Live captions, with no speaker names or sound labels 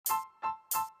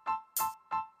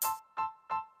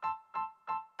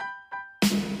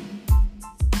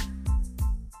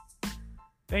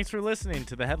Thanks for listening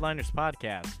to the Headliners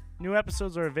Podcast. New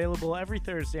episodes are available every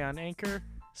Thursday on Anchor,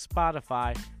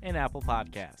 Spotify, and Apple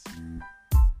Podcasts.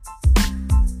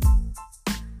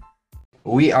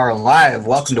 We are live.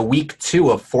 Welcome to week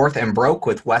 2 of Fourth and Broke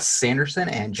with Wes Sanderson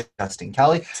and Justin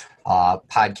Kelley.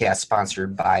 Podcast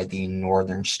sponsored by the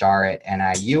Northern Star at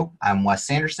NIU. I'm Wes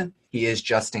Sanderson. He is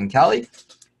Justin Kelley.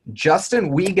 Justin,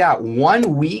 we got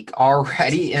 1 week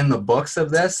already in the books of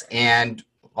this, and,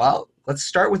 well, let's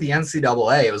start with the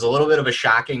NCAA. It was a little bit of a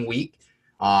shocking week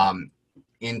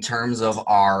in terms of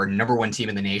our number 1 team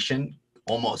in the nation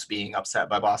almost being upset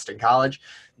by Boston College.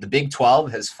 The Big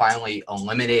 12 has finally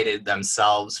eliminated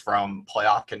themselves from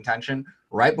playoff contention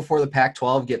right before the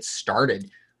Pac-12 gets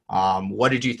started. What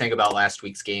did you think about last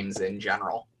week's games in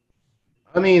general?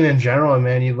 I mean, in general,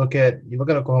 man, you look at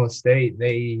Oklahoma State.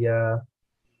 They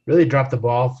really dropped the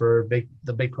ball for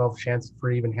the Big 12 chance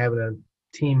for even having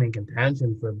a team in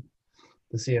contention for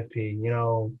the CFP. You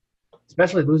know,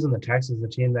 especially losing to Texas, the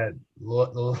team that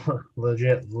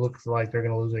legit looks like they're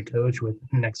going to lose a coach with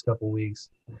the next couple weeks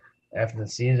after the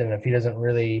season if he doesn't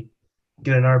really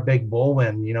get another big bowl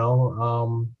win, you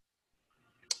know.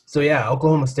 So, yeah,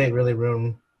 Oklahoma State really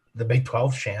ruined the Big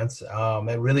 12 chance.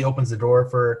 It really opens the door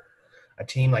for a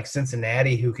team like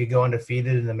Cincinnati who could go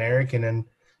undefeated in the American and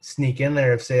sneak in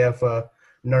there if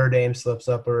Notre Dame slips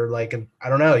up or I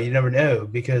don't know. You never know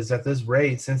because at this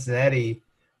rate, Cincinnati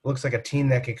looks like a team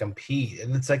that can compete.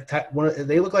 And it's like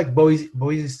they look like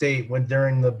Boise State went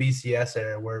during the BCS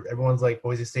era where everyone's like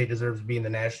Boise State deserves to be in the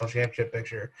national championship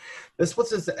picture. That's what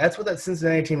that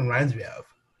Cincinnati team reminds me of.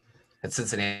 That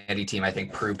Cincinnati team, I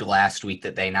think, proved last week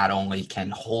that they not only can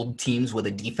hold teams with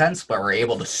a defense, but were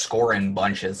able to score in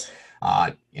bunches.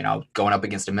 Going up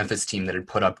against a Memphis team that had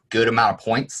put up good amount of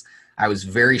points. I was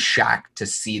very shocked to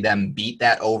see them beat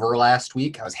that over last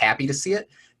week. I was happy to see it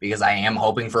because I am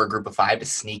hoping for a group of 5 to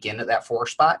sneak into that 4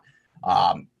 spot.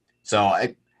 So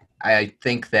I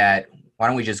think that why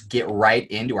don't we just get right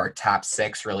into our top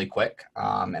 6 really quick,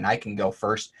 and I can go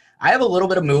first. I have a little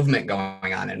bit of movement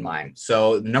going on in mine.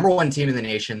 So the number 1 team in the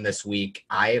nation this week,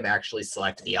 I have actually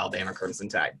selected the Alabama Crimson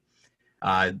Tide.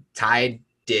 Tide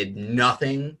did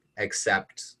nothing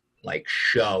except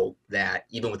show that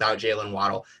even without Jalen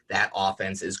Waddle, that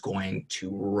offense is going to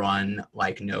run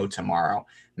like no tomorrow.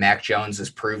 Mac Jones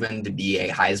has proven to be a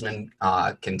Heisman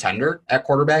contender at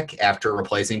quarterback after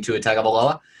replacing Tua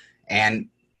Tagovailoa. And,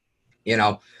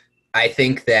 I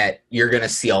think that you're going to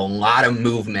see a lot of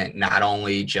movement, not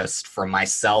only just from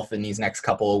myself in these next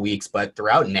couple of weeks, but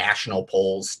throughout national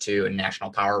polls too and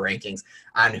national power rankings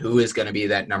on who is going to be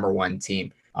that number 1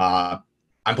 team.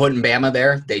 I'm putting Bama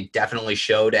there. They definitely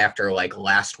showed after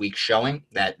last week's showing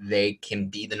that they can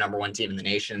be the number 1 team in the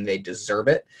nation. They deserve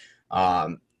it.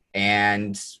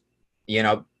 And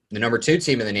the number 2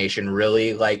 team in the nation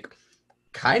really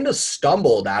kind of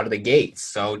stumbled out of the gates.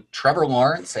 So Trevor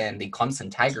Lawrence and the Clemson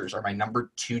Tigers are my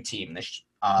number 2 team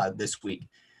this week.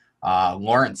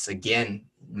 Lawrence, again,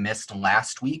 missed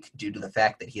last week due to the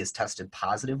fact that he has tested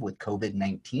positive with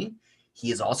COVID-19. He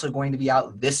is also going to be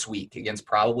out this week against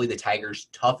probably the Tigers'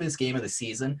 toughest game of the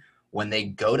season when they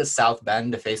go to South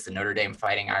Bend to face the Notre Dame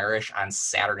Fighting Irish on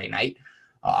Saturday night.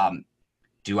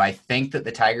 Do I think that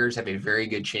the Tigers have a very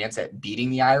good chance at beating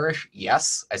the Irish?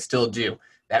 Yes, I still do.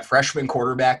 That freshman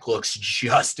quarterback looks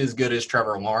just as good as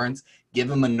Trevor Lawrence.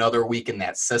 Give him another week in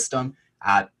that system.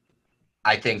 I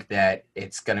think that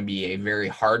it's going to be a very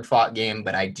hard-fought game,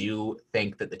 but I do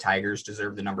think that the Tigers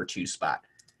deserve the number 2 spot.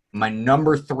 My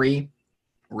number 3,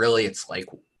 really, it's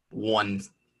 1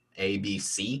 A, B,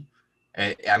 C.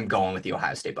 I'm going with the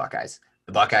Ohio State Buckeyes.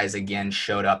 The Buckeyes, again,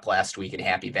 showed up last week in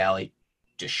Happy Valley,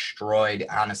 destroyed,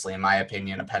 honestly, in my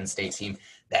opinion, a Penn State team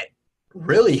that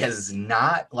really has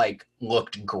not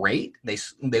looked great. They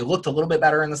looked a little bit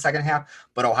better in the second half,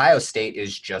 but Ohio State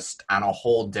is just on a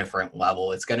whole different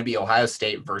level. It's going to be Ohio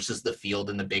State versus the field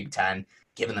in the Big Ten,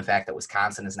 given the fact that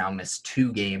Wisconsin has now missed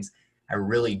 2 games. I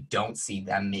really don't see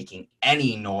them making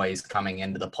any noise coming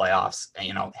into the playoffs.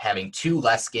 Having 2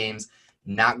 less games,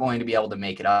 not going to be able to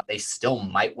make it up. They still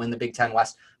might win the Big Ten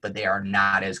West, but they are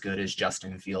not as good as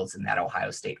Justin Fields in that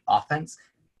Ohio State offense.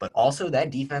 But also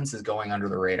that defense is going under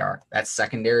the radar. That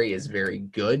secondary is very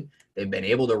good. They've been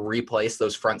able to replace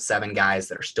those front 7 guys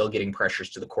that are still getting pressures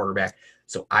to the quarterback.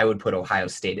 So I would put Ohio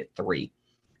State at 3.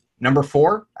 Number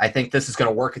 4, I think this is going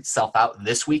to work itself out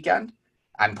this weekend.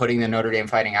 I'm putting the Notre Dame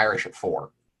Fighting Irish at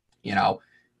 4.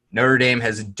 Notre Dame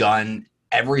has done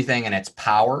everything in its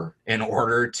power in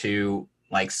order to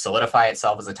solidify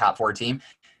itself as a top 4 team.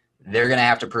 They're going to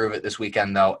have to prove it this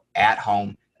weekend, though, at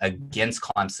home against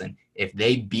Clemson. If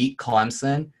they beat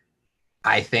Clemson,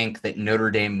 I think that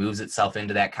Notre Dame moves itself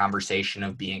into that conversation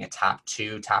of being a top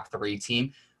 2, top 3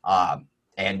 team,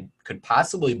 and could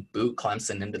possibly boot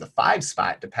Clemson into the 5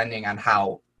 spot, depending on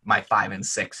how my 5 and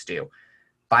 6 do.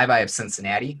 5, I have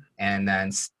Cincinnati, and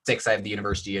then 6, I have the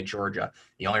University of Georgia.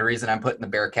 The only reason I'm putting the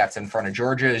Bearcats in front of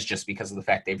Georgia is just because of the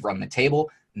fact they've run the table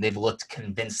and they've looked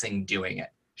convincing doing it.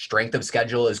 Strength of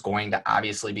schedule is going to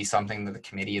obviously be something that the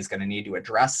committee is going to need to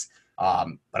address. But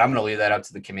I'm going to leave that up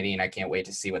to the committee, and I can't wait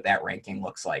to see what that ranking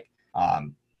looks like.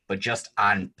 But just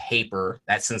on paper,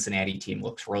 that Cincinnati team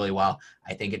looks really well.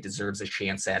 I think it deserves a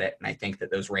chance at it, and I think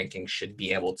that those rankings should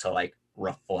be able to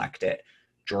reflect it.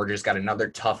 Georgia's got another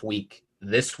tough week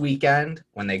this weekend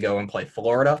when they go and play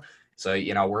Florida. So,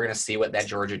 we're going to see what that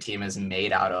Georgia team is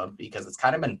made out of, because it's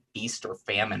kind of been feast or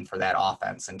famine for that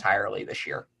offense entirely this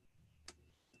year.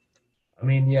 I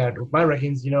mean, yeah, with my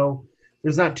rankings,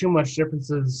 there's not too much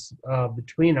differences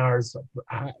between ours.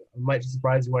 I might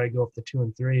surprise you when I go up to 2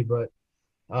 and 3, but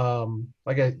I'm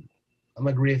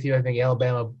agree with you. I think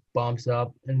Alabama bumps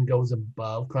up and goes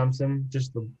above Clemson,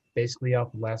 just basically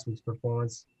off of last week's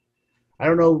performance. I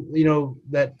don't know,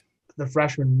 that the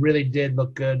freshmen really did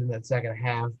look good in that second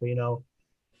half, but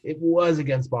it was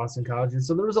against Boston College, and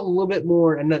so there was a little bit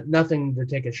more, and nothing to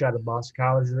take a shot at Boston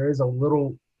College. There is a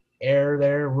little air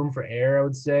there, room for air, I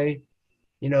would say.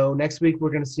 Next week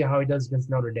we're going to see how he does against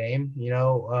Notre Dame.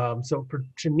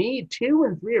 To me, 2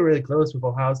 and 3 are really close with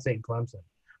Ohio State and Clemson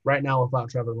right now without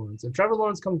Trevor Lawrence. If Trevor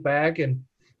Lawrence comes back and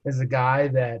is a guy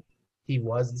that he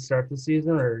was at the start of the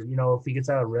season, or if he gets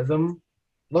out of rhythm,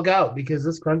 look out, because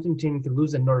this Clemson team could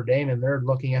lose at Notre Dame, and they're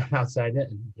looking at outside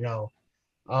in.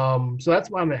 So that's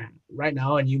why I'm at right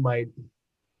now, and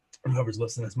whoever's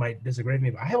listening to this might disagree with me,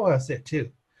 but I have Ohio State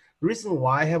too. The reason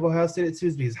why I have Ohio State at 2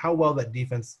 is because how well that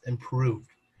defense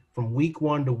improved from week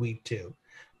 1 to week 2.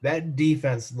 That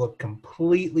defense looked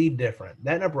completely different.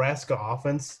 That Nebraska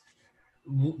offense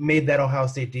made that Ohio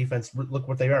State defense look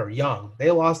what they are, young.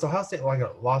 Ohio State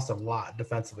lost a lot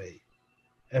defensively.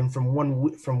 And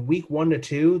from week 1 to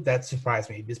 2, that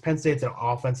surprised me, because Penn State's an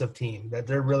offensive team, that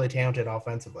they're really talented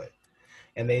offensively.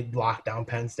 And they locked down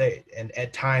Penn State. And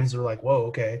at times they're like, whoa,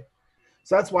 okay.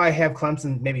 So that's why I have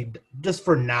Clemson maybe just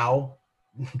for now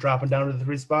dropping down to the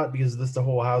 3 spot, because this is the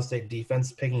whole Ohio State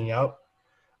defense picking up.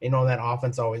 That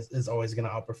offense is always going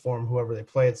to outperform whoever they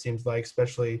play, it seems like,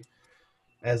 especially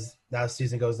as that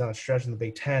season goes down the stretch in the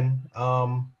Big Ten.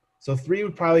 So 3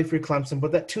 would probably for Clemson,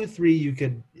 but that 2-3 you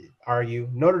could argue.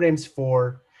 Notre Dame's 4.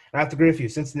 And I have to agree with you.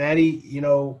 Cincinnati,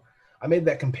 I made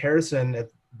that comparison at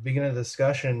the beginning of the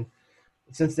discussion.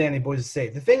 Cincinnati and Boise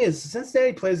State. The thing is,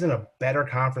 Cincinnati plays in a better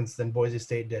conference than Boise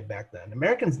State did back then.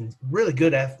 American's really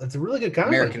good it's a really good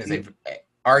conference. American is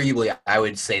arguably, I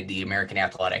would say the American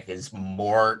Athletic is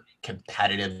more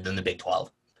competitive than the Big 12.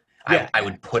 Yeah. I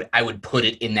would put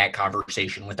it in that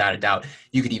conversation without a doubt.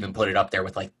 You could even put it up there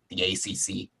with the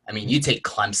ACC. I mean, you take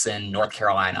Clemson, North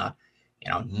Carolina,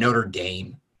 Notre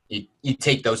Dame. You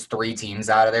take those 3 teams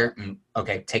out of there.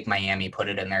 Okay, take Miami, put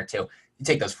it in there too. You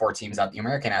take those 4 teams out, the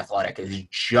American Athletic is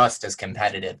just as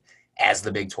competitive as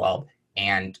the Big 12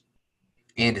 and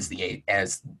as the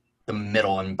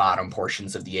middle and bottom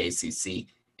portions of the ACC.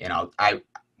 I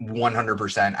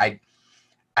 100%.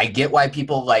 I get why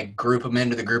people group them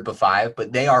into the group of 5,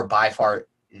 but they are by far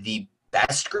the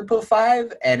best group of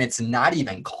 5, and it's not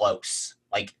even close.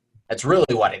 That's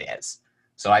really what it is.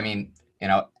 So I mean,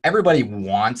 everybody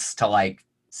wants to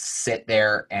sit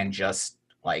there and just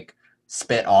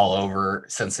spit all over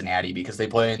Cincinnati because they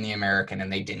play in the American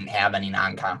and they didn't have any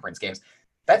non-conference games.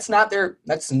 That's not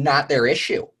their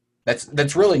issue.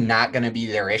 That's really not going to be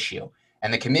their issue.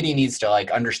 And the committee needs to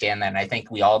understand that. And I think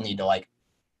we all need to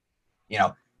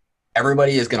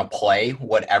everybody is going to play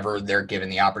whatever they're given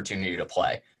the opportunity to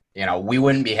play. We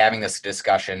wouldn't be having this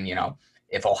discussion,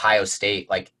 if Ohio State,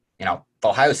 if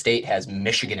Ohio State has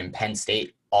Michigan and Penn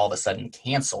State all of a sudden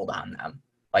canceled on them,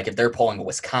 if they're pulling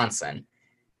Wisconsin,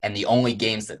 and the only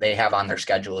games that they have on their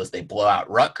schedule is they blow out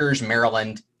Rutgers,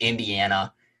 Maryland,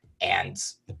 Indiana, and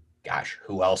gosh,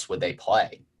 who else would they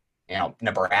play?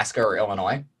 Nebraska or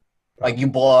Illinois? You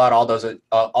blow out all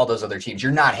those other teams.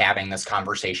 You're not having this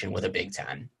conversation with a Big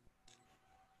Ten.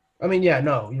 I mean, yeah,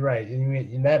 no, you're right.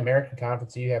 In that American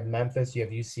Conference, you have Memphis, you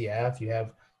have UCF, you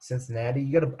have Cincinnati.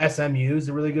 You got SMU is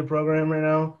a really good program right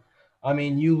now. I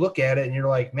mean, you look at it and you're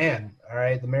like, man, all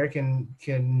right, the American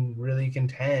can really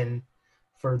contend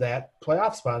for that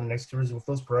playoff spot in the next 2 years with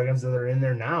those programs that are in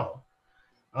there now.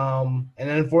 And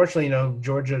then unfortunately,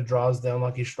 Georgia draws the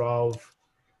unlucky straw of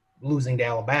losing to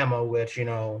Alabama, which,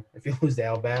 if you lose to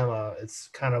Alabama, it's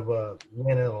kind of a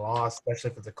win and a loss,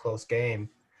 especially if it's a close game.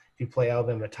 If you play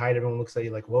Alabama tight, everyone looks at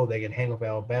you like, whoa, they can hang with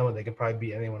Alabama. They could probably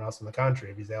beat anyone else in the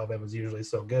country because Alabama's usually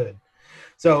so good.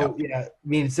 So, yeah, I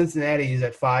mean, Cincinnati is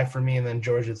at 5 for me, and then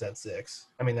Georgia's at 6.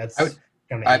 I mean, that's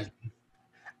kind of easy.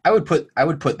 I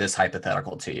would put this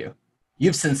hypothetical to you. You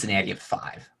have Cincinnati at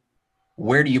 5.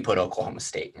 Where do you put Oklahoma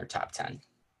State in your top 10?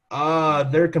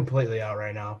 They're completely out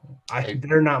right now.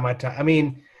 They're not my top. I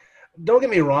mean, don't get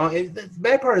me wrong. The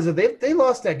bad part is that they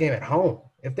lost that game at home.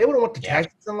 If they would have went to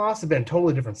Texas and lost, it'd been a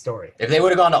totally different story. If they would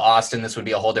have gone to Austin, this would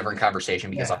be a whole different conversation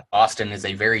because Austin is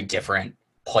a very different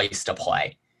place to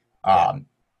play.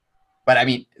 But I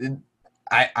mean,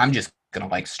 I'm just gonna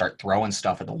like start throwing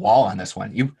stuff at the wall on this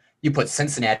one. You put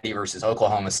Cincinnati versus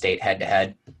Oklahoma State head to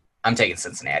head. I'm taking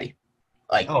Cincinnati.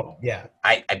 Like,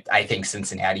 I think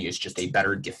Cincinnati is just a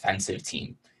better defensive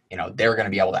team. You know, they're going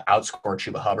to be able to outscore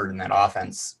Chuba Hubbard in that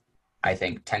offense. I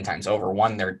think 10 times over.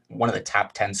 They're one of the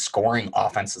top 10 scoring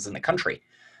offenses in the country.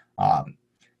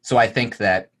 So I think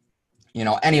that, you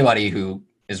know, anybody who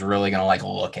is really going to like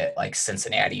look at like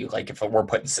Cincinnati, like if we're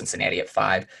putting Cincinnati at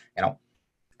 5, you know,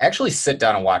 actually sit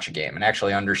down and watch a game and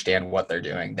actually understand what they're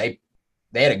doing. They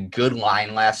had a good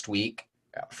line last week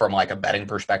from like a betting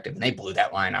perspective, and they blew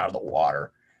that line out of the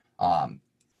water.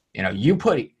 You know, you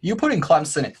putting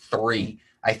Clemson at 3.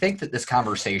 I think that this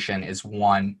conversation is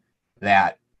one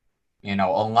that, you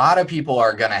know, a lot of people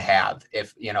are going to have.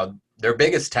 If, you know, their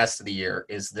biggest test of the year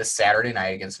is this Saturday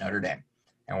night against Notre Dame.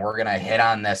 And we're going to hit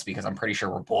on this because I'm pretty sure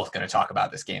we're both going to talk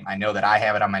about this game. I know that I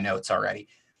have it on my notes already.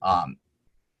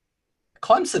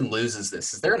 Clemson loses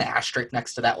this. Is there an asterisk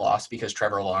next to that loss because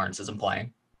Trevor Lawrence isn't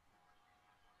playing?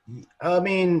 I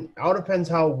mean, it all depends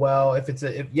how well. If it's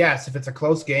a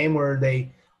close game where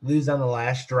they lose on the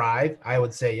last drive, I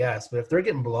would say yes. But if they're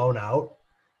getting blown out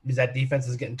because that defense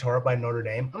is getting tore up by Notre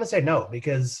Dame, I'm gonna say no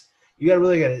because you got to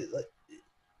really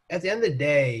at the end of the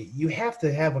day, you have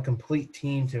to have a complete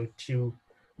team to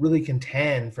really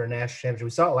contend for a national championship. We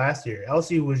saw it last year.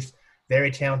 LSU was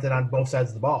very talented on both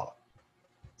sides of the ball.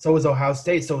 So was Ohio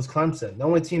State. So was Clemson. The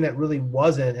only team that really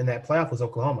wasn't in that playoff was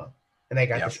Oklahoma, and they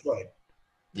got destroyed.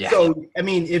 Yeah. So, I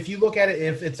mean, if you look at it,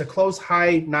 if it's a close,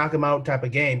 high, knock 'em out type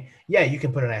of game, yeah, you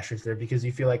can put an asterisk there because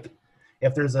you feel like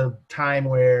if there's a time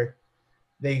where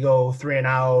they go 3 and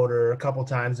out or a couple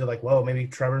times, they're like, whoa, maybe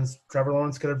Trevor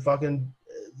Lawrence could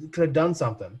have done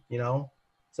something, you know?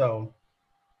 So.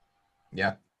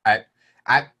 Yeah.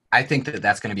 I think that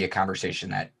that's going to be a conversation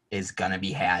that is going to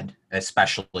be had,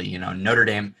 especially, you know, Notre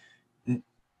Dame.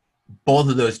 Both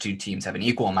of those two teams have an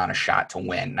equal amount of shot to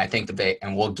win. And I think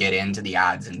and we'll get into the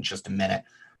odds in just a minute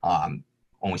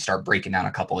when we start breaking down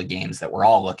a couple of games that we're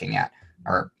all looking at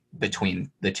or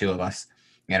between the two of us,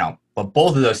 you know, but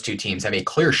both of those two teams have a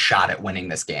clear shot at winning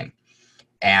this game.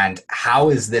 And how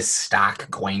is this stock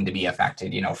going to be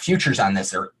affected? You know, futures on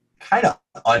this are kind of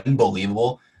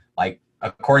unbelievable. Like,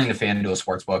 according to FanDuel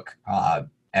Sportsbook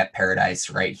at Paradise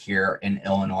right here in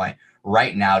Illinois,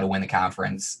 right now to win the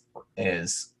conference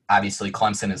is obviously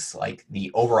Clemson is like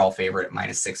the overall favorite at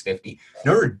minus 650.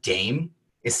 Notre Dame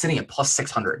is sitting at plus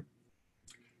 600.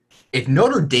 If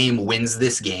Notre Dame wins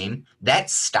this game, that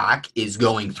stock is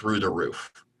going through the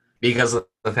roof because of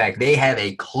the fact they have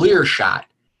a clear shot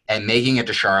at making it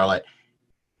to Charlotte.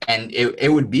 And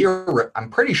it would be I'm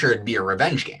pretty sure it'd be a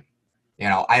revenge game. You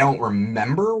know, I don't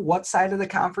remember what side of the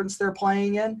conference they're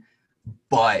playing in,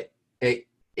 but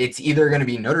it's either going to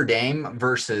be Notre Dame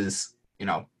versus, you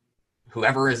know,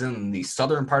 whoever is in the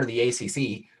southern part of the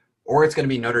ACC, or it's going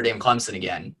to be Notre Dame Clemson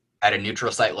again at a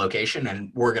neutral site location,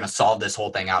 and we're going to solve this whole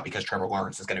thing out because Trevor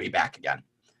Lawrence is going to be back again.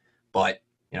 But,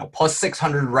 you know, plus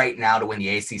 600 right now to win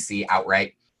the ACC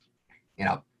outright, you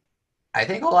know, I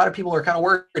think a lot of people are kind of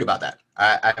worried about that.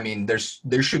 I mean, there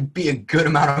should be a good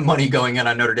amount of money going in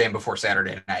on Notre Dame before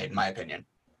Saturday night, in my opinion.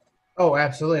 Oh,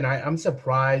 absolutely. And I'm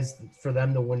surprised for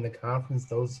them to win the conference.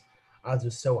 Those odds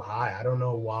are so high. I don't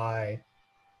know why.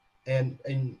 And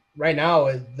right now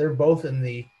they're both in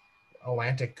the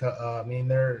Atlantic. I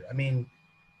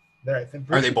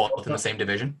think are they both in the same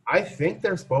division? I think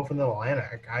they're both in the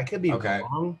Atlantic. I could be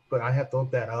wrong, but I have to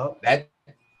look that up.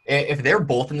 If they're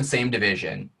both in the same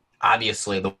division,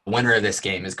 obviously the winner of this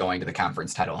game is going to the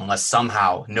conference title, unless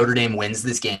somehow Notre Dame wins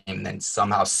this game and then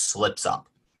somehow slips up.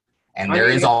 And there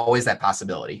is always that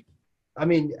possibility. I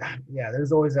mean, yeah,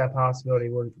 there's always that possibility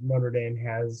where Notre Dame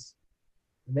has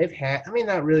 – they've had – I mean,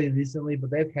 not really recently,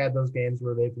 but they've had those games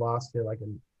where they've lost to like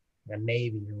a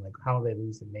Navy. You're like, how do they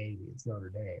lose to Navy? It's Notre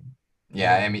Dame.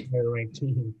 Yeah, I mean – they're a ranked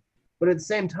team. But at the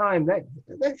same time, that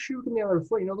shoe can be on their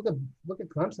foot. You know, look at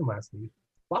Clemson last week.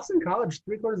 Boston College,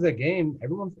 3/4 of that game,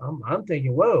 I'm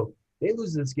thinking, whoa, they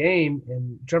lose this game,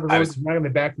 and Trevor Lawrence is not going to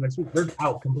be back next week. They're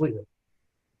out completely.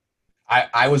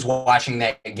 I was watching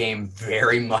that game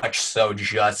very much so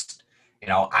just,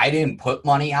 I didn't put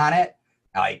money on it,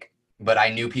 but I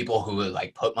knew people who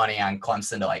would put money on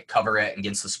Clemson to cover it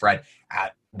against the spread.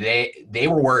 They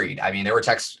were worried. I mean, there were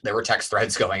text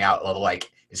threads going out of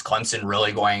is Clemson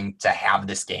really going to have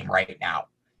this game right now?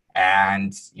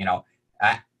 And,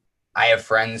 I have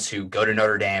friends who go to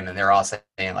Notre Dame and they're all saying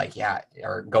yeah,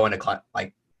 or going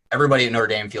to everybody at Notre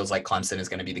Dame feels like Clemson is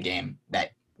going to be the game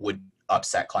that would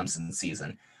upset Clemson's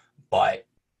season. But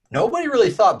nobody really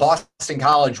thought Boston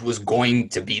College was going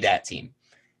to be that team.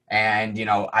 And,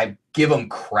 I give them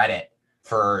credit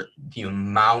for the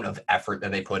amount of effort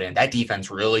that they put in. That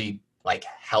defense really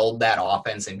held that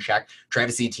offense in check.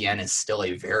 Travis Etienne is still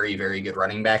a very, very good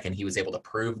running back, and he was able to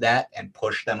prove that and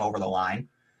push them over the line.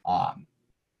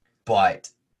 But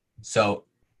so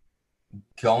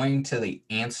going to the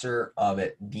answer of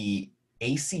it, the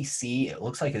ACC, it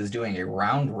looks like is doing a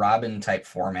round robin type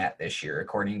format this year,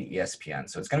 according to ESPN.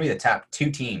 So it's going to be the top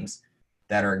 2 teams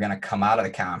that are going to come out of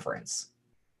the conference.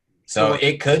 So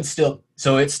it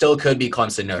still could be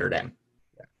Clemson Notre Dame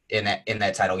in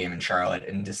that title game in Charlotte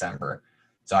in December.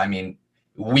 So I mean,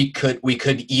 we could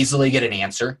easily get an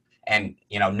answer, and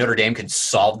Notre Dame could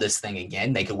solve this thing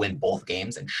again. They could win both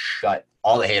games and shut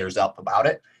all the haters up about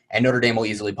it, and Notre Dame will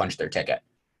easily punch their ticket.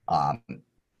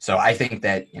 So I think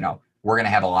that we're going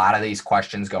to have a lot of these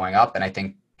questions going up, and I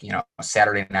think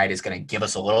Saturday night is going to give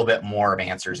us a little bit more of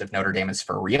answers if Notre Dame is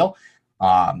for real.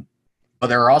 But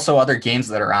there are also other games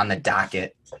that are on the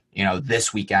docket,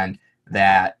 this weekend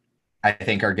that I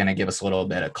think are going to give us a little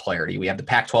bit of clarity. We have the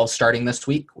Pac-12 starting this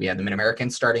week. We have the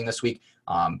Mid-American starting this week.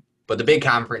 But the big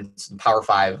conference, the Power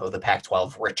 5 of the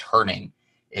Pac-12 returning,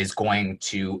 is going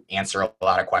to answer a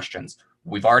lot of questions.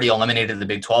 We've already eliminated the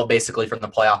Big 12 basically from the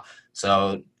playoff.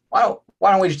 So why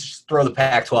don't we just throw the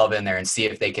Pac-12 in there and see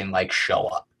if they can show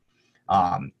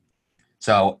up?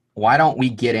 So why don't we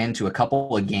get into a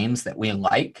couple of games that we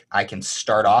like? I can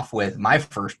start off with my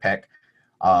first pick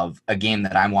of a game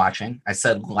that I'm watching. I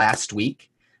said last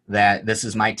week that this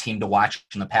is my team to watch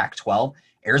in the Pac-12.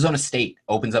 Arizona State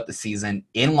opens up the season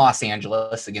in Los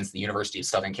Angeles against the University of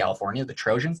Southern California, the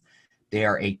Trojans. They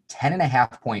are a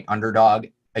 10.5-point underdog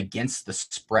against the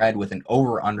spread with an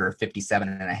over-under of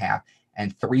 57.5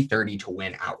 and 330 to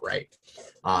win outright.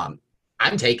 I'm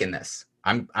taking this.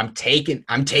 I'm taking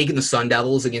the Sun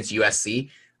Devils against USC.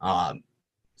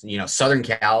 Southern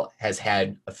Cal has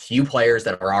had a few players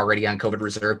that are already on COVID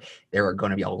reserve. There are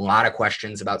going to be a lot of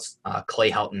questions about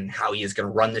Clay Helton, how he is going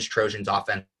to run this Trojans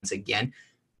offense again.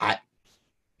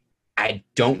 I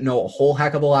don't know a whole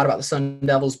heck of a lot about the Sun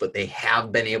Devils, but they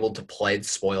have been able to play the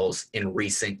spoils in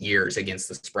recent years against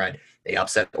the spread. They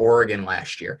upset Oregon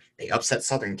last year. They upset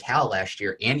Southern Cal last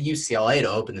year and UCLA to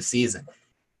open the season.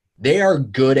 They are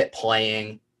good at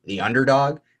playing the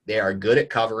underdog. They are good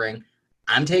at covering.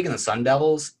 I'm taking the Sun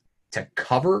Devils to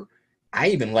cover. I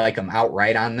even like them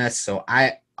outright on this, so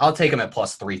I'll take them at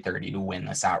plus 330 to win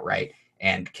this outright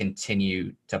and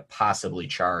continue to possibly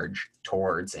charge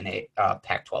towards a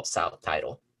Pac-12 South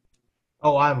title.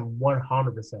 Oh, I'm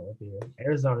 100% with you.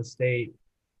 Arizona State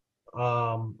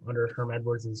under Herm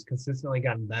Edwards has consistently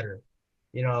gotten better.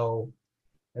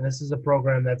 And this is a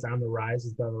program that's on the rise.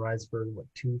 It's been on the rise for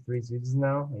 2-3 seasons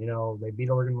now. They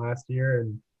beat Oregon last year,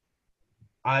 and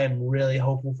I am really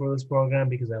hopeful for this program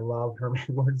because I love Herm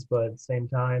Edwards. But at the same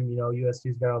time,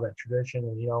 USC's got all that tradition,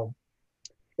 and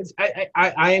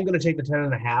I am going to take the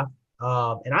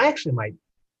 10.5. And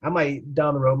I might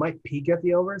down the road might peek at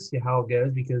the over, see how it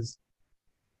goes, because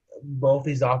both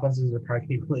these offenses are probably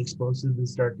going to be really explosive to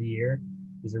start the year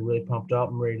because they're really pumped up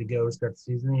and ready to go to start the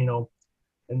season.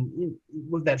 And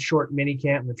with that short mini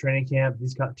camp and the training camp,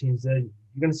 these teams, you're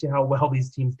going to see how well these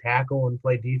teams tackle and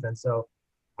play defense. So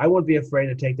I wouldn't be afraid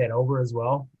to take that over as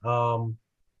well.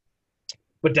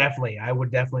 But definitely, I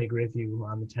would definitely agree with you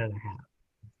on the 10.5.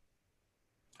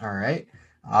 All right.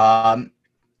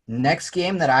 Next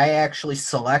game that I actually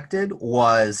selected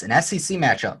was an SEC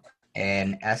matchup.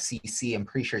 And SEC, I'm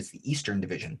pretty sure it's the Eastern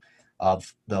Division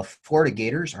of the Florida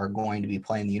Gators are going to be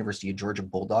playing the University of Georgia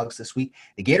Bulldogs this week.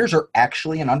 The Gators are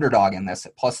actually an underdog in this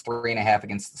at plus 3.5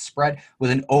 against the spread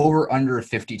with an over-under of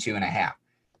 52.5.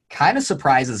 Kind of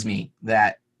surprises me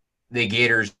that the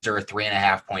Gators are a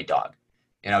 3.5-point dog.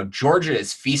 Georgia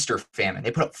is feast or famine.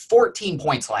 They put up 14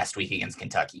 points last week against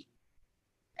Kentucky.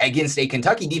 Against a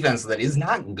Kentucky defense that is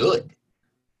not good.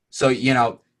 So,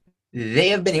 they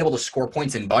have been able to score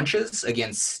points in bunches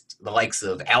against the likes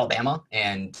of Alabama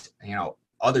and,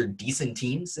 other decent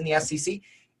teams in the SEC.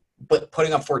 But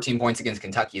putting up 14 points against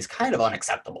Kentucky is kind of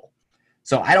unacceptable.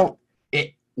 So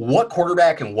what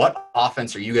quarterback and what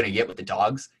offense are you going to get with the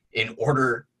Dogs in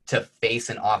order to face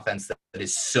an offense that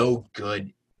is so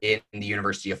good in the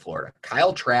University of Florida.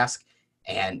 Kyle Trask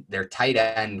and their tight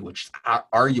end, which is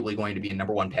arguably going to be a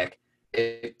number one pick,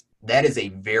 that is a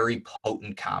very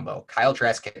potent combo. Kyle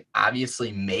Trask can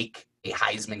obviously make a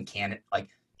Heisman candidate. Like,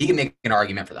 he can make an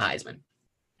argument for the Heisman.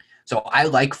 So I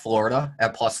like Florida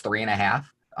at plus 3.5.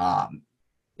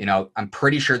 I'm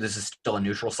pretty sure this is still a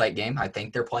neutral site game. I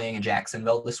think they're playing in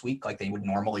Jacksonville this week like they would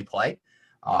normally play.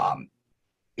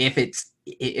 If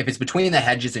it's between the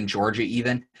hedges and Georgia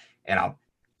even,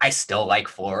 I still like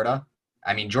Florida.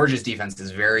 I mean, Georgia's defense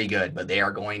is very good, but they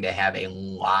are going to have a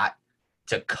lot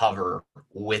to cover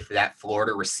with that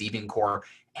Florida receiving core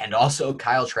and also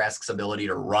Kyle Trask's ability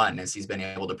to run, as he's been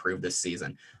able to prove this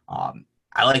season.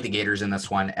 I like the Gators in this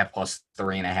one at plus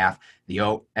 3.5.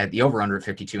 At the over-under at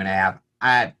 52.5.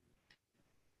 I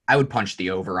would punch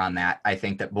the over on that. I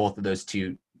think that both of those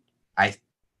two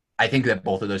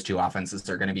offenses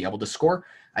are going to be able to score.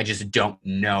 I just don't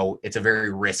know. It's a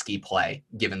very risky play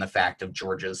given the fact of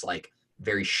Georgia's like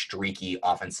very streaky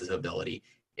offensive ability.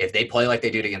 If they play like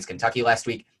they did against Kentucky last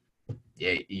week,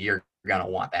 you're going to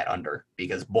want that under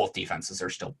because both defenses are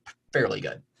still fairly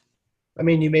good. I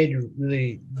mean, you made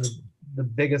really the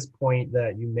biggest point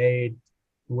that you made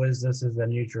was this is a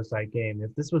neutral site game.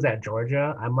 If this was at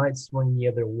Georgia, I might swing the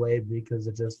other way because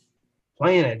it just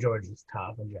playing at Georgia is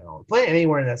tough in general. Playing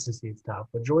anywhere in the SEC is tough,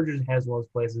 but Georgia has one of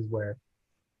those places where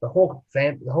the whole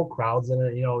crowd's in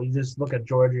it. You just look at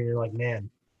Georgia and you're like, man,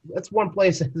 that's one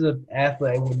place as an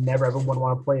athlete I would never ever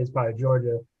want to play is probably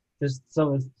Georgia. Just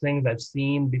some of the things I've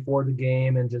seen before the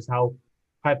game and just how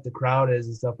hyped the crowd is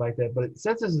and stuff like that. But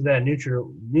since this is that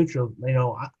neutral,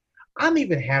 I'm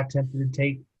even half tempted to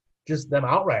take just them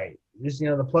outright. Just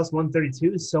the plus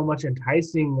 132 is so much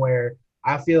enticing where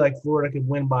I feel like Florida could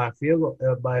win by a field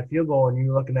goal, and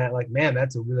you're looking at like, man,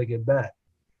 that's a really good bet.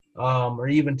 Or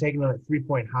even taking them at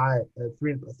 3-point high,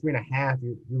 3.5,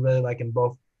 you're really liking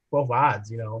both odds.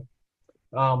 So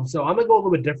I'm gonna go a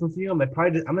little bit different for you. I'm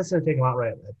just gonna take them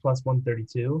outright at plus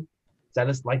 132. So I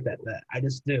just like that bet. I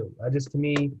just do. To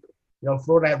me,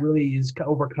 Florida really is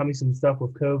overcoming some stuff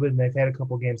with COVID, and they've had a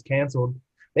couple games canceled.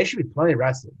 They should be plenty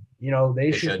rested.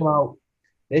 They should come out.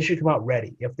 They should come out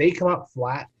ready. If they come out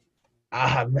flat,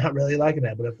 I'm not really liking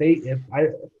that. But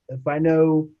if I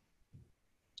know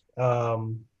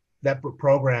that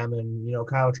program and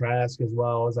Kyle Trask as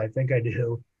well as I think I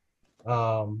do,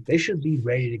 they should be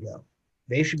ready to go.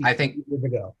 They should be ready to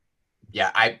go. Yeah,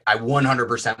 I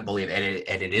 100% believe it.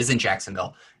 And it is in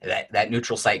Jacksonville. That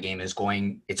neutral site game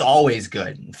it's always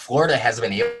good. Florida has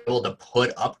been able to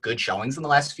put up good showings in the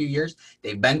last few years.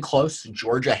 They've been close.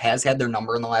 Georgia has had their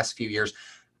number in the last few years.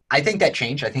 I think that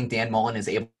changed. I think Dan Mullen is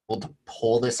able to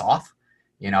pull this off.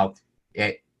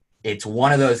 It's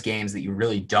one of those games that you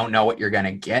really don't know what you're going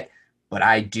to get. But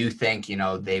I do think,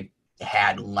 they've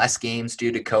had less games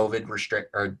due to COVID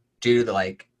due to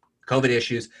the COVID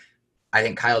issues. I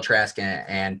think Kyle Trask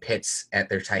and Pitts at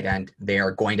their tight end, they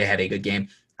are going to have a good game.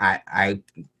 I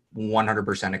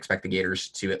 100% expect the Gators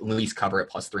to at least cover at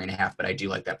plus 3.5, but I do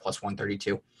like that plus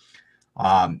 132.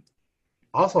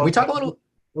 Also, can we talk a little?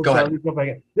 Go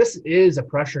ahead. This is a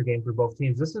pressure game for both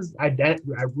teams. This is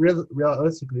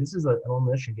realistically, this is an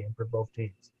elimination game for both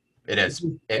teams. It is.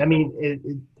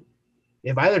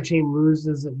 If either team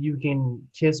loses, you can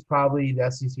kiss probably the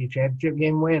SEC championship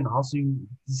game win, also the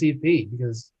CFP,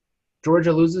 because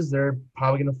Georgia loses, they're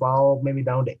probably going to fall maybe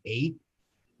down to 8.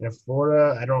 And if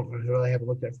Florida, I haven't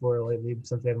looked at Florida lately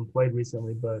since they haven't played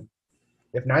recently, but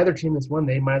if neither team has won,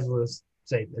 they might as well just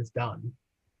say it's done.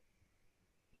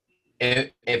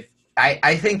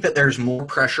 I think that there's more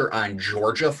pressure on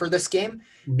Georgia for this game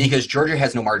because Georgia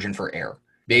has no margin for error.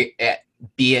 Be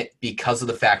it because of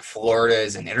the fact Florida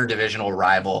is an interdivisional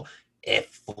rival.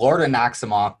 If Florida knocks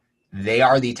them off, they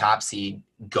are the top seed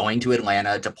going to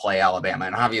Atlanta to play Alabama.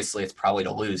 And obviously it's probably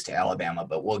to lose to Alabama,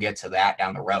 but we'll get to that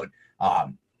down the road.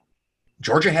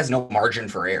 Georgia has no margin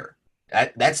for error.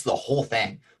 That's the whole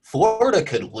thing. Florida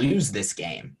could lose this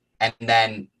game and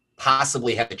then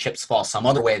possibly have the chips fall some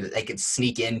other way that they could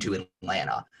sneak into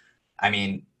Atlanta. I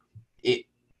mean,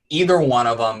 either one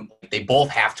of them, they both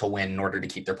have to win in order to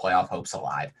keep their playoff hopes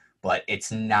alive. But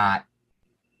it's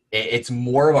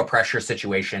more of a pressure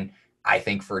situation, I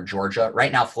think, for Georgia.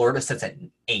 Right now, Florida sits at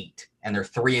 8, and they're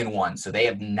 3-1, so they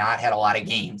have not had a lot of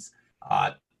games.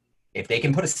 If they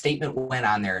can put a statement win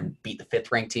on there and beat the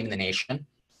 5th-ranked team in the nation,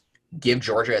 give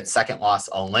Georgia its second loss,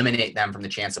 eliminate them from the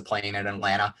chance of playing in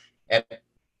Atlanta,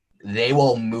 they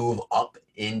will move up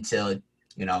into,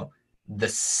 the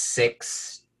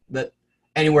 6,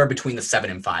 anywhere between the 7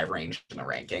 and 5 range in the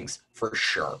rankings for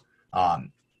sure.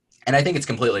 And I think it's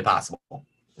completely possible.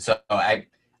 So I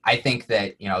I think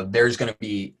that,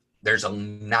 there's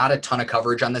not a ton of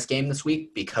coverage on this game this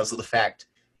week because of the fact,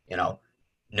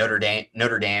 Notre Dame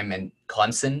and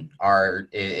Clemson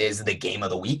is the game of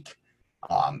the week,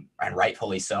 and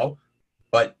rightfully so.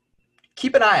 But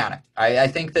keep an eye on it. I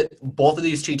think that both of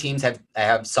these two teams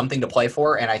have something to play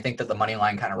for, and I think that the money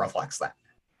line kind of reflects that.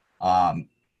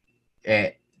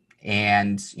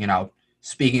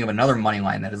 Speaking of another money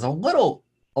line that is a little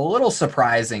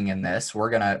surprising in this,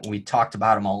 we talked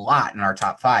about them a lot in our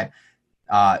top 5.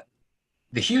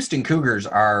 The Houston Cougars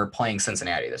are playing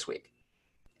Cincinnati this week,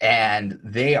 and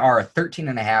they are a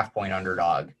 13.5 point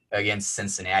underdog against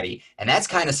Cincinnati, and that's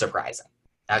kind of surprising.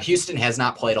 Now, Houston has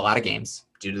not played a lot of games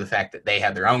due to the fact that they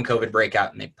had their own COVID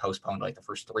breakout and they postponed like the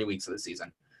first 3 weeks of the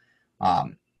season.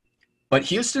 But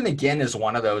Houston, again, is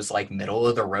one of those like middle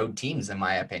of the road teams, in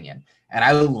my opinion. And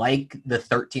I like the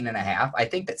 13.5. I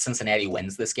think that Cincinnati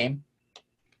wins this game.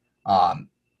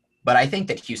 But I think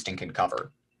that Houston can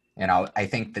cover. I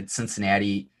think that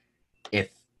Cincinnati, if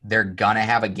they're going to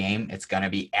have a game, it's going to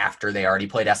be after they already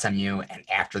played SMU and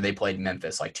after they played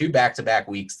Memphis, like 2 back-to-back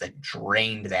weeks that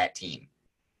drained that team.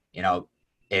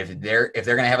 If they're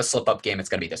going to have a slip-up game, it's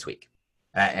going to be this week.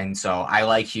 And so I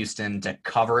like Houston to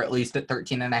cover at least at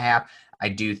 13.5. I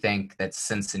do think that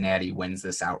Cincinnati wins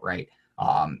this outright.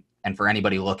 And for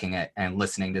anybody looking at and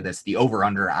listening to this, the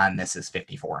over-under on this is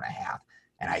 54.5.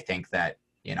 And I think that,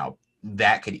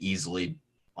 that could easily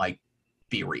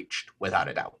be reached without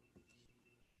a doubt.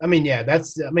 I mean, yeah,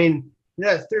 that's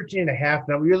 13.5.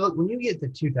 Now, when you get the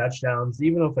 2 touchdowns,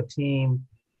 even if a team,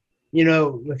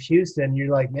 with Houston,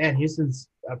 you're like, man, Houston's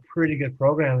a pretty good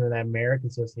program in that American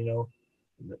system.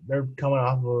 They're coming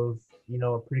off of,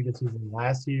 a pretty good season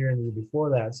last year and the year before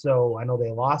that. So I know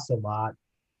they lost a lot,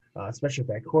 especially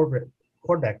with that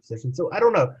quarterback position. So I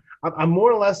don't know. I'm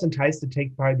more or less enticed to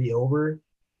take probably the over,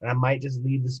 and I might just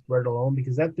leave the spread alone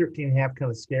because that 13.5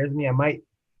 kind of scares me. I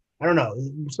don't know,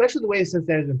 especially the way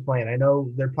Cincinnati's been playing. I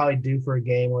know they're probably due for a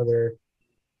game where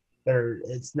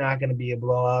it's not going to be a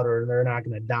blowout or they're not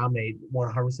going to dominate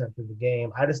 100% of the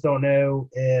game. I just don't know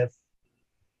if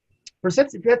 –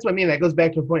 that's what I mean. That goes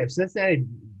back to the point. If Cincinnati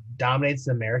dominates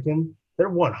the American,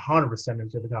 they're 100%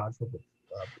 into the college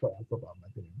football, in my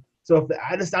opinion. So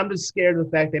I'm just scared of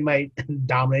the fact they might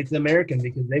dominate the American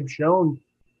because they've shown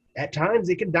at times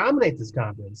they can dominate this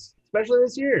conference, especially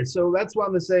this year. So that's why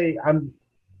I'm going to say I'm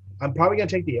probably going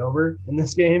to take the over in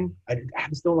this game. I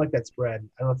just don't like that spread.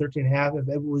 I don't know, 13.5. If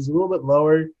it was a little bit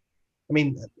lower,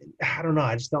 I don't know.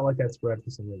 I just don't like that spread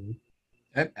for some reason.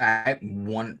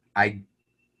 I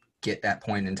get that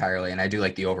point entirely, and I do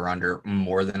like the over-under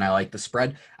more than I like the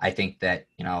spread. I think that,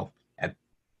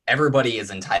 everybody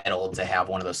is entitled to have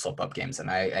one of those slip-up games, and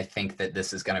I think that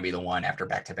this is going to be the one after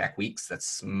back-to-back weeks.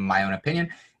 That's my own opinion.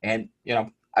 And,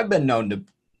 I've been known to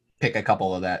pick a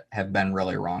couple of that have been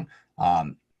really wrong.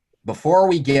 Before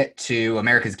we get to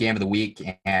America's Game of the Week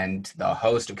and the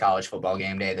host of College Football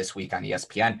Game Day this week on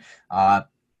ESPN,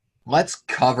 let's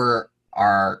cover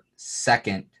I'm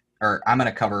going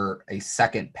to cover a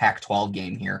second Pac-12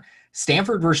 game here,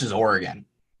 Stanford versus Oregon.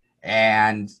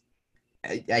 And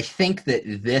I think that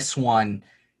this one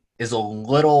is a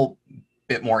little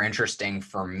bit more interesting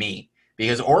for me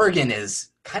because Oregon is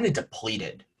kind of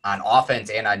depleted on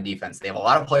offense and on defense. They have a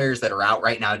lot of players that are out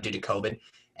right now due to COVID,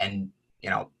 and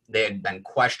they had been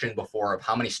questioned before of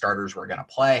how many starters were going to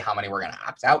play, how many were going to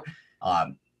opt out.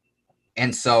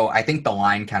 And so I think the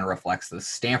line kind of reflects this.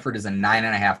 Stanford is a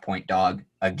 9.5 point dog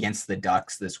against the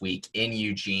Ducks this week in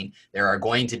Eugene. There are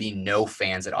going to be no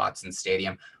fans at Autzen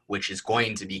Stadium, which is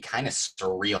going to be kind of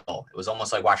surreal. It was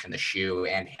almost like watching the Shoe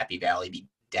and Happy Valley be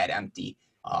dead empty.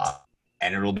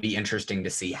 And it'll be interesting to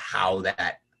see how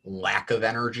that lack of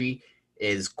energy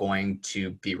is going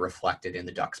to be reflected in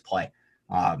the Ducks play.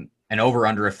 An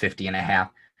over-under of 50.5.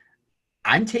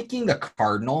 I'm taking the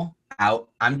Cardinal out.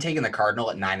 I'm taking the Cardinal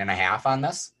at 9.5 on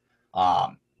this.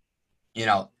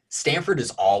 Stanford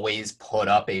has always put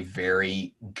up a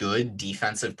very good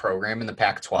defensive program in the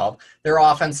Pac-12. Their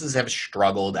offenses have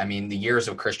struggled. The years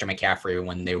of Christian McCaffrey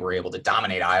when they were able to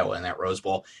dominate Iowa in that Rose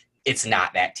Bowl, it's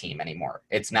not that team anymore.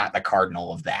 It's not the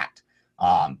Cardinal of that.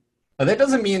 But that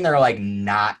doesn't mean they're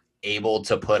not able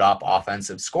to put up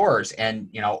offensive scores. And,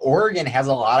 Oregon has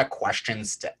a lot of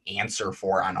questions to answer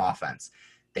for on offense.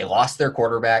 They lost their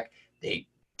quarterback. They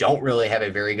don't really have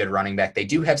a very good running back. They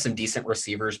do have some decent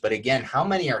receivers, but again, how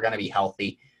many are going to be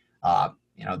healthy?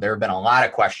 There have been a lot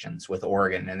of questions with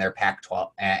Oregon and their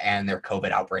Pac-12 and their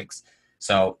COVID outbreaks.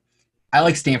 So I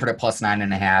like Stanford at plus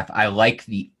 9.5. I like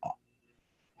the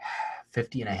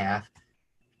 50.5.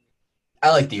 I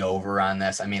like the over on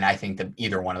this. I mean, I think that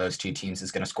either one of those two teams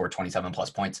is going to score 27 plus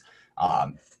points.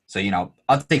 So,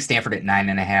 I'll take Stanford at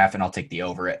 9.5, and I'll take the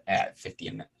over at 50,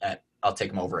 and I'll take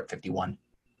them over at 51.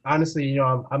 Honestly,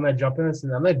 I'm going to jump in this,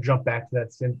 and I'm going to jump back to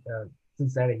that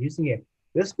Cincinnati-Houston game.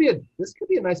 This could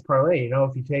be a nice parlay.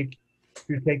 If you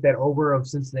take that over of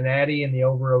Cincinnati and the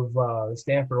over of the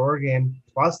Stanford-Oregon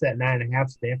plus that 9.5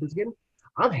 Stanford's getting,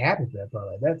 I'm happy with that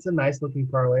parlay. That's a nice looking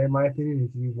parlay in my opinion.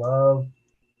 If you love,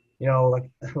 I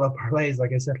love parlays.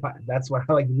 Like I said, that's why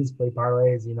I like to just play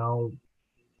parlays.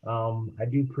 I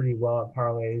do pretty well at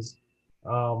parlays.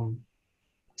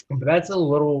 But that's a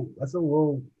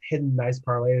little hidden nice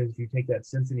parlay if you take that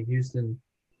Cincinnati-Houston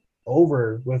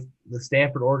over with the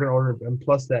Stanford-Oregon order and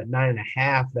plus that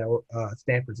 9.5 that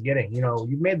Stanford's getting.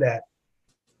 You've made that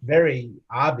very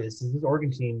obvious. This Oregon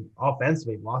team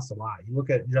offensively lost a lot. You look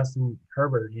at Justin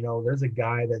Herbert, there's a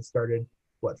guy that started,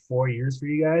 4 years for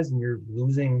you guys, and you're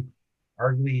losing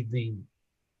arguably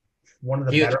one of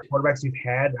the better quarterbacks you've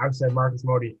had. I've said Marcus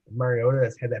Mariota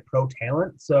that's had that pro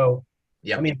talent. So,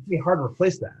 yep. I mean, it'd be hard to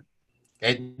replace that.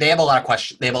 They have a lot of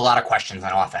questions. They have a lot of questions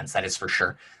on offense. That is for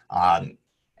sure. And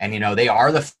they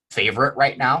are the favorite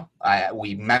right now.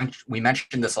 We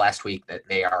mentioned this last week that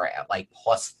they are at like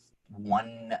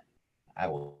 +1. I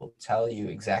will tell you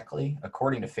exactly.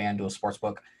 According to FanDuel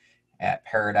Sportsbook at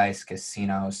Paradise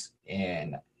Casinos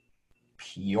in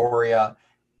Peoria,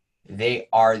 they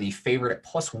are the favorite at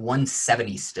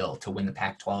 +170 still to win the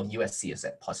Pac-12. USC is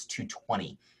at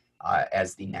 +220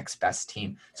 as the next best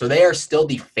team. So they are still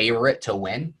the favorite to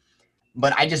win.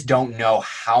 But I just don't know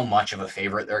how much of a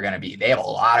favorite they're going to be. They have a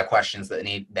lot of questions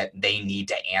that they need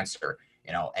to answer,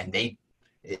 and they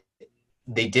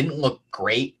didn't look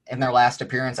great in their last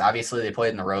appearance. Obviously, they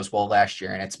played in the Rose Bowl last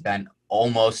year, and it's been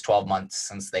almost 12 months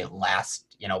since they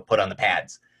last, put on the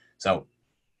pads. So,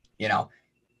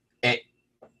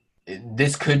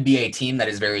 this could be a team that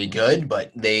is very good,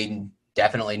 but they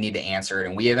definitely need to answer it.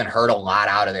 And we haven't heard a lot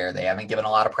out of there. They haven't given a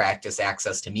lot of practice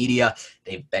access to media.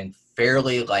 They've been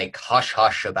fairly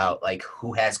hush about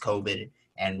who has COVID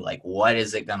and what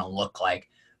is it going to look like.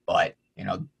 But,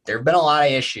 there have been a lot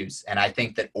of issues. And I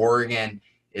think that Oregon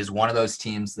is one of those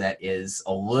teams that is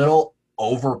a little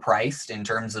overpriced in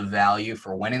terms of value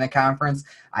for winning the conference.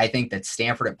 I think that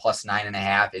Stanford at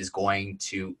 +9.5 is going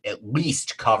to at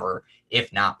least cover,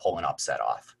 if not pull an upset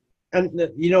off. And,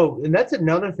 and that's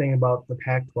another thing about the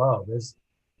Pac-12 is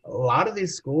a lot of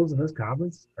these schools in this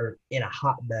conference are in a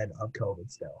hotbed of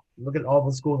COVID still. Look at all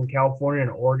the schools in California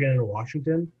and Oregon and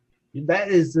Washington. That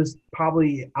is just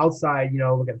probably outside,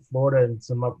 look at Florida and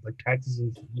some up like Texas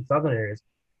and southern areas.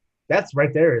 That's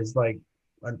right there is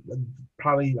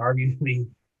probably arguably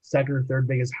second or third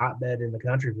biggest hotbed in the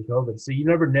country for COVID. So you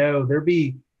never know. There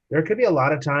could be a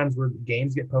lot of times where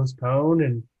games get postponed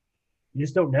and you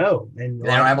just don't know. And they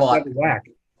don't have a lot of whack.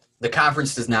 The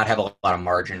conference does not have a lot of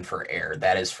margin for error.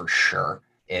 That is for sure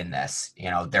in this.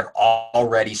 They're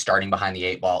already starting behind the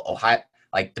 8 ball. Ohio,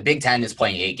 the Big Ten is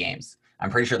playing 8 games. I'm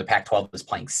pretty sure the Pac-12 is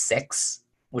playing 6,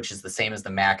 which is the same as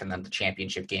the MAC and then the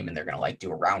championship game. And they're going to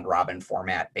do a round robin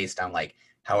format based on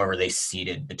however they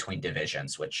seeded between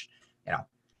divisions, which,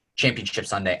 championship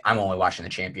Sunday, I'm only watching the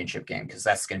championship game because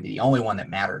that's going to be the only one that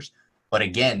matters. But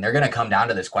again, they're going to come down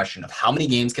to this question of how many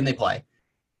games can they play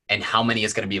and how many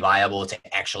is going to be viable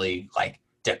to actually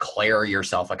declare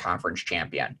yourself a conference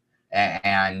champion.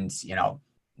 And,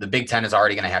 the Big Ten is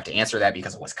already going to have to answer that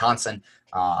because of Wisconsin.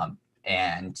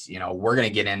 And we're going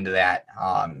to get into that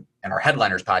in our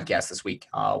Headliners podcast this week,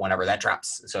 whenever that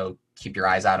drops. So keep your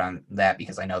eyes out on that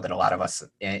because I know that a lot of us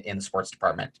in the sports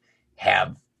department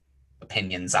have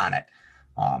opinions on it.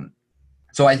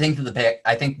 So I think that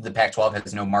the Pac-12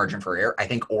 has no margin for error. I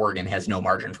think Oregon has no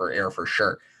margin for error for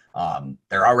sure.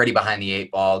 They're already behind the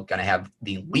 8 ball, going to have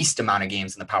the least amount of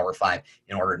games in the Power 5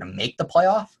 in order to make the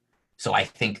playoff. So I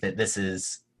think that this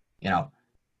is,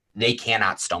 they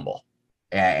cannot stumble.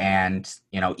 And,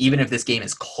 even if this game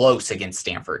is close against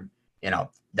Stanford,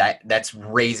 that's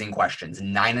raising questions.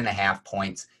 9.5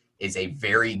 points is a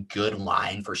very good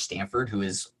line for Stanford, who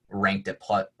is ranked at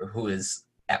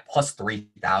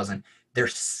 +3,000. They're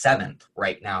 7th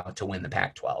right now to win the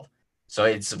Pac-12. So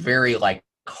it's very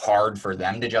hard for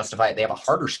them to justify it. They have a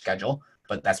harder schedule,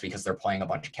 but that's because they're playing a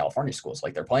bunch of California schools.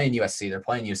 They're playing USC, they're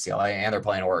playing UCLA, and they're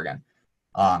playing Oregon.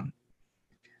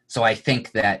 So I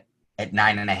think that at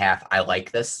 9.5, I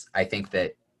like this. I think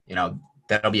that,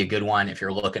 that'll be a good one if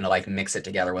you're looking to mix it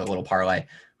together with a little parlay.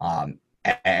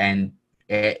 And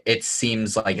it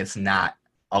seems like it's not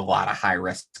a lot of high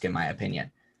risk in my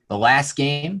opinion. The last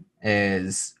game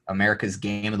is America's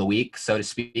game of the week, so to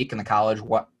speak, in the college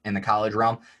realm.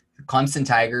 The Clemson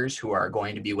Tigers, who are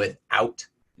going to be without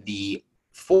the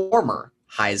former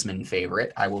Heisman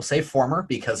favorite. I will say former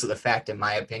because of the fact, in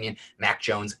my opinion, Mac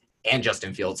Jones and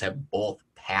Justin Fields have both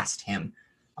passed him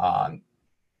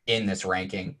in this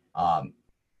ranking.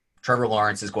 Trevor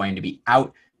Lawrence is going to be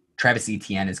out. Travis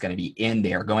Etienne is going to be in.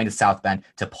 They are going to South Bend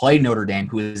to play Notre Dame,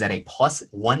 who is at a plus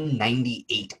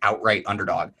 198 outright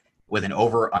underdog with an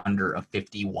over-under of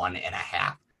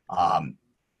 51.5.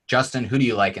 Justin, who do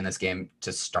you like in this game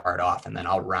to start off? And then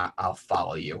I'll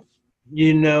follow you.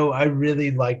 I really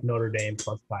like Notre Dame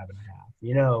plus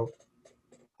 5.5.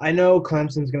 I know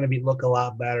Clemson's going to look a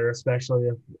lot better, especially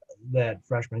if that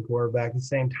freshman quarterback. At the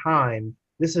same time,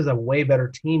 this is a way better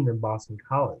team than Boston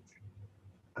College.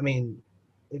 I mean,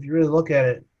 if you really look at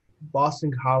it,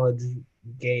 Boston College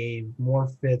gave more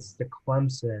fits to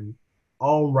Clemson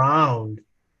all around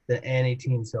than any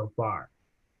team so far.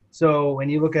 So when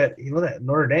you look at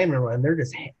Notre Dame, and they're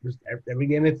just every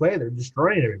game they play, they're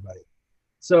destroying everybody.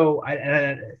 So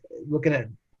I looking at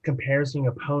comparison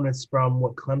opponents from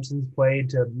what Clemson's played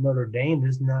to Notre Dame,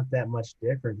 there's not that much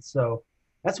difference. So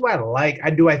that's why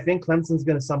I think Clemson's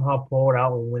going to somehow pull it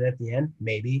out and win at the end,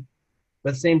 maybe. But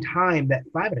at the same time, that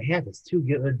 5.5 is too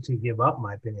good to give up, in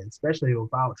my opinion, especially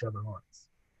without Trevor Lawrence.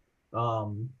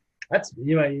 That's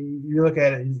you look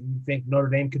at it, you think Notre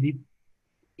Dame could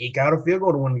eke out a field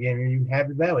goal to win the game, and you have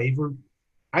it that way.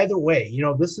 Either way,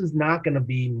 this is not going to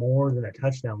be more than a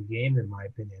touchdown game, in my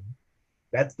opinion.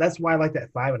 That's why I like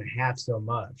that 5.5 so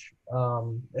much.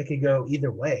 It could go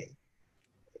either way,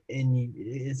 and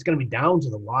it's going to be down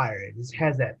to the wire. It just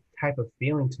has that type of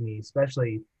feeling to me,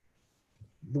 especially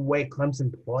the way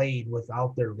Clemson played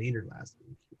without their leader last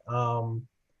week. I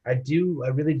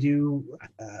really do.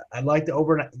 I like the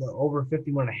over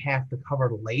 51.5 to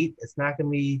cover late. It's not going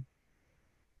to be.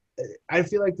 I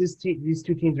feel like these two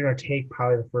teams are going to take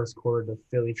probably the first quarter to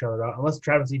fill each other out, unless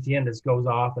Travis Etienne just goes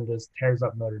off and just tears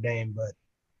up Notre Dame. But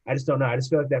I just don't know. I just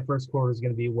feel like that first quarter is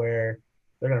going to be where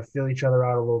they're going to fill each other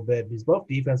out a little bit because both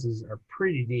defenses are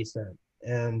pretty decent.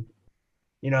 And,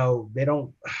 they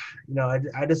don't –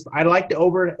 I like the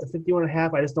over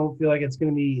 51.5. I just don't feel like it's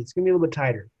going to be a little bit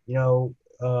tighter,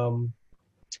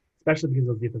 especially because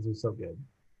those defenses are so good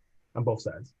on both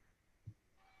sides.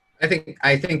 I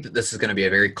think that this is going to be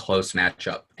a very close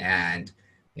matchup, and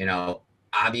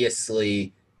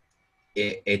obviously,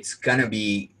 it's going to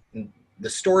be the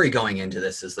story going into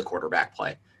this is the quarterback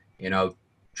play.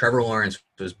 Trevor Lawrence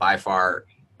was by far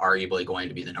arguably going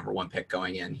to be the number one pick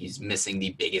going in. He's missing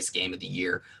the biggest game of the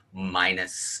year,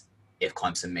 minus if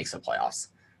Clemson makes the playoffs.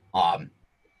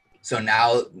 So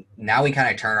now we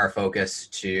kind of turn our focus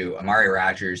to Amari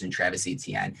Rodgers and Travis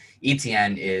Etienne.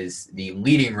 Etienne is the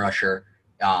leading rusher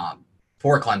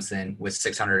for Clemson with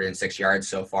 606 yards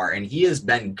so far, and he has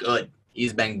been good.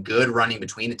 He's been good running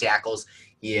between the tackles.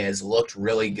 He has looked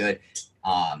really good.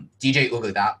 DJ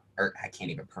Ugalele, or I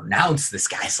can't even pronounce this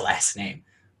guy's last name.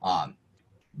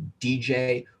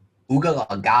 DJ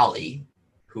Ugalele,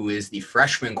 who is the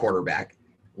freshman quarterback,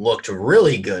 looked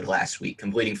really good last week,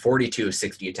 completing 42 of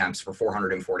 60 attempts for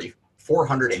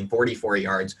 444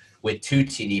 yards with 2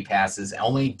 TD passes,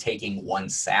 only taking 1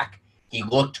 sack. He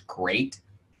looked great.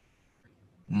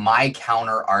 My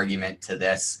counter argument to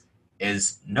this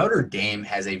is Notre Dame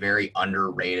has a very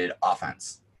underrated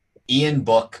offense. Ian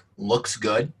Book looks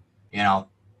good.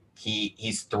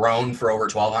 He's thrown for over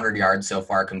 1,200 yards so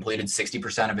far, completed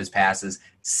 60% of his passes,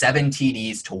 7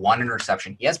 TDs to 1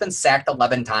 interception. He has been sacked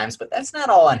 11 times, but that's not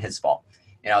all on his fault.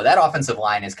 That offensive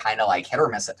line is kind of like hit or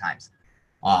miss at times.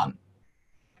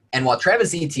 And while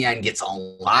Travis Etienne gets a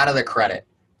lot of the credit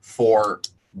for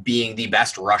being the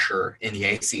best rusher in the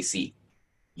ACC,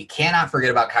 you cannot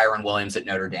forget about Kyren Williams at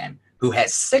Notre Dame, who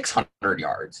has 600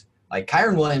 yards. Like,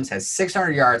 Kyren Williams has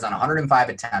 600 yards on 105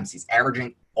 attempts. He's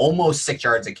averaging almost 6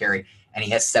 yards a carry, and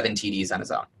he has 7 TDs on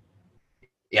his own.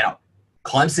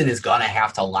 Clemson is going to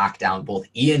have to lock down both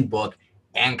Ian Book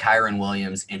and Kyren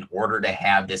Williams in order to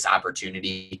have this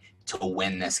opportunity to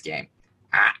win this game.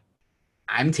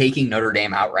 I'm taking Notre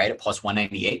Dame outright at plus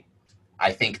 198.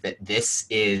 I think that this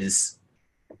is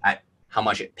how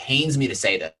much it pains me to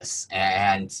say this.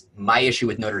 And my issue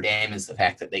with Notre Dame is the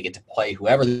fact that they get to play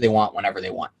whoever they want, whenever they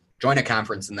want. Join a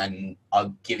conference, and then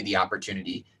I'll give you the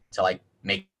opportunity to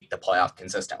make the playoff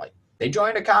consistently. They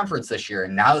joined a conference this year,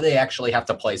 and now they actually have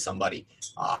to play somebody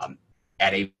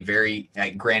at a very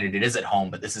granted, it is at home,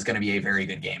 but this is going to be a very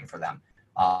good game for them.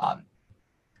 I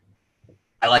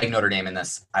like Notre Dame in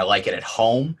this. I like it at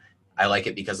home. I like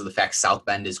it because of the fact South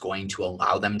Bend is going to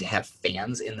allow them to have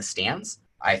fans in the stands.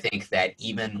 I think that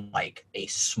even a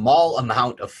small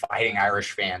amount of Fighting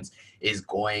Irish fans is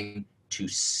going to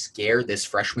scare this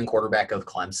freshman quarterback of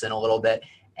Clemson a little bit.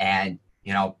 And,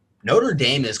 Notre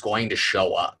Dame is going to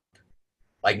show up.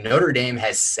 Like Notre Dame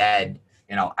has said,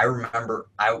 I remember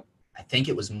I think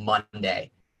it was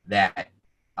Monday that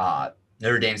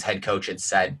Notre Dame's head coach had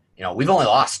said, we've only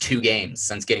lost 2 games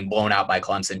since getting blown out by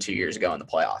Clemson 2 years ago in the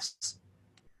playoffs.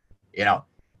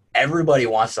 Everybody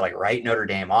wants to write Notre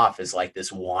Dame off as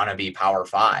this wannabe Power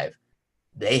 5.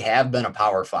 They have been a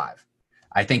Power 5.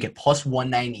 I think at plus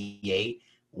 198,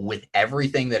 with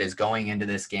everything that is going into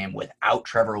this game, without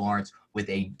Trevor Lawrence, with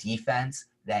a defense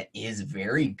that is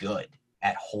very good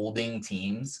at holding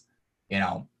teams,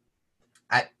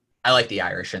 I like the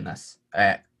Irish in this.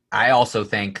 I also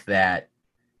think that,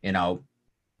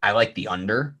 I like the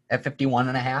under at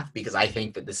 51.5 because I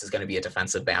think that this is going to be a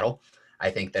defensive battle.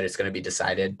 I think that it's going to be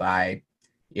decided by,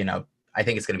 I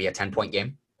think it's going to be a 10-point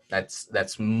game.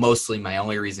 That's mostly my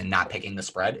only reason not picking the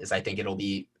spread is I think it'll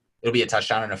be a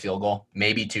touchdown and a field goal,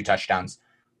 maybe 2 touchdowns.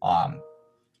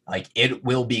 It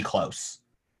will be close,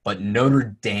 but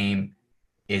Notre Dame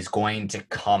is going to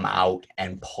come out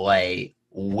and play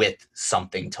with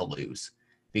something to lose.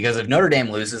 Because if Notre Dame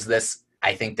loses this,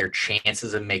 I think their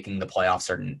chances of making the playoffs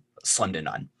are slim to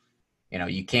none.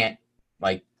 You can't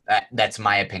that's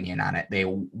my opinion on it.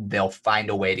 They'll find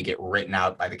a way to get written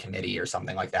out by the committee or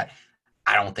something like that.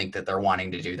 I don't think that they're wanting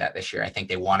to do that this year. I think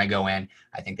they want to go in.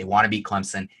 I think they want to beat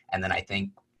Clemson. And then I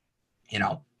think,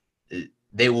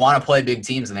 they want to play big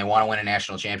teams and they want to win a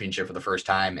national championship for the first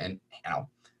time. And,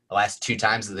 the last 2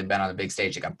 times that they've been on the big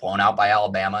stage, they got blown out by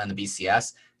Alabama in the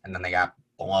BCS, and then they got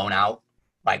blown out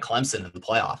by Clemson in the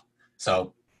playoff.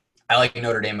 So I like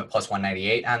Notre Dame at plus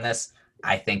 198 on this.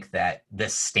 I think that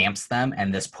this stamps them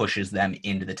and this pushes them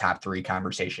into the top 3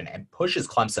 conversation and pushes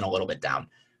Clemson a little bit down.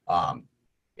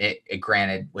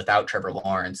 Granted, without Trevor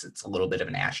Lawrence, it's a little bit of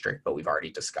an asterisk, but we've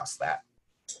already discussed that.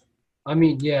 I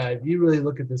mean, yeah, if you really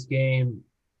look at this game,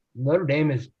 Notre Dame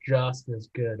is just as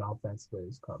good offensively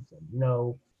as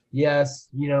Clemson. Yes,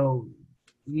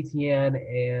 Etienne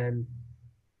and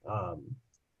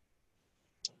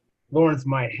Lawrence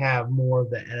might have more of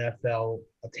the NFL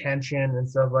attention and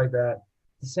stuff like that.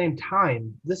 At the same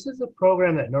time, this is a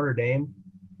program that Notre Dame,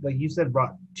 like you said,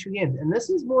 brought 2 games. And this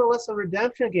is more or less a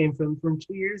redemption game from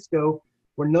 2 years ago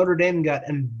where Notre Dame got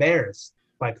embarrassed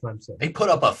by Clemson. They put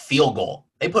up a field goal.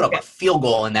 They put up a field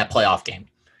goal in that playoff game.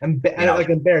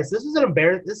 Embarrassed. This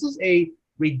is a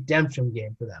redemption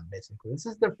game for them, basically. This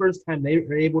is the first time they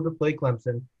were able to play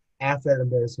Clemson after that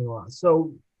embarrassing loss.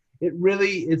 So it's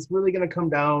really going to come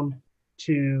down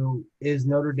to, is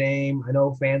Notre Dame, I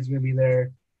know fans are going to be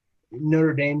there,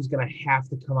 Notre Dame's going to have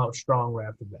to come out strong right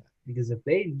after that. Because if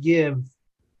they give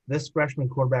this freshman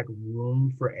quarterback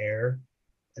room for error,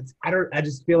 I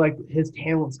just feel like his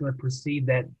talent's going to precede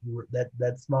that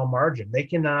small margin. They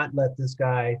cannot let this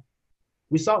guy.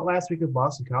 We saw it last week with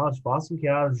Boston College. Boston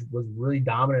College was really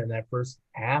dominant in that first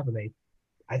half, and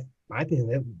I think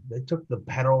they took the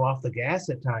pedal off the gas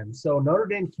at times. So Notre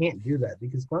Dame can't do that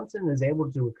because Clemson is able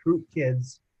to recruit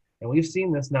kids, and we've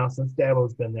seen this now since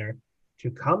Dabo's been there, to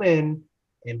come in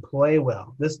and play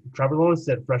well. This Trevor Lawrence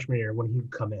said freshman year when he would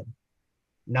come in.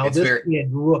 Now this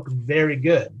kid looked very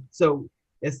good. So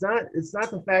it's not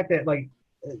the fact that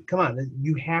come on,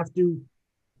 you have to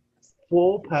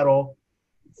full pedal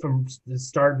from the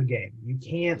start of the game. You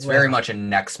can't. It's very much a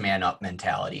next man up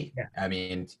mentality. Yeah. I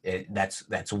mean,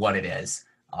 that's what it is.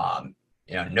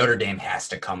 Notre Dame has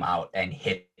to come out and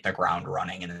hit the ground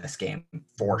running in this game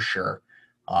for sure.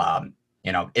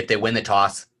 If they win the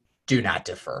toss, do not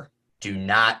defer. Do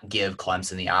not give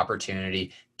Clemson the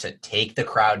opportunity to take the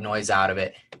crowd noise out of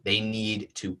it. They need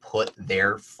to put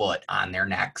their foot on their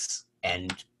necks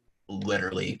and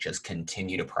literally just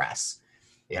continue to press.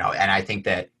 And I think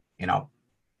that,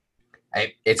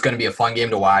 it's going to be a fun game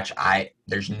to watch.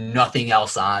 There's nothing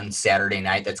else on Saturday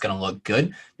night that's going to look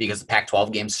good because the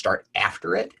Pac-12 games start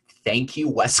after it. Thank you,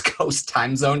 West Coast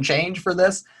time zone change for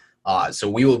this.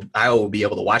 So I will be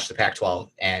able to watch the Pac-12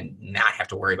 and not have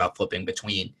to worry about flipping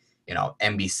between,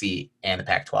 NBC and the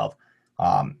Pac-12.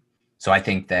 So I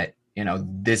think that,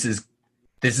 this is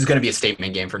going to be a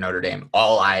statement game for Notre Dame.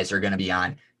 All eyes are going to be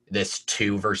on this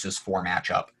 2 versus 4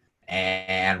 matchup,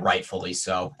 and rightfully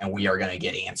so. And we are going to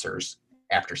get answers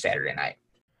after Saturday night.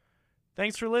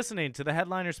 Thanks for listening to the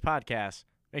Headliners Podcast.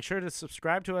 Make sure to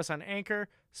subscribe to us on Anchor,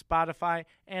 Spotify,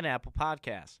 and Apple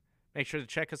Podcasts. Make sure to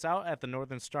check us out at the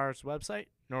Northern Star's website,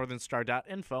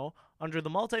 northernstar.info, under the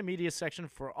multimedia section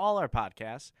for all our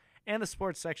podcasts, and the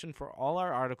sports section for all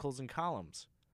our articles and columns.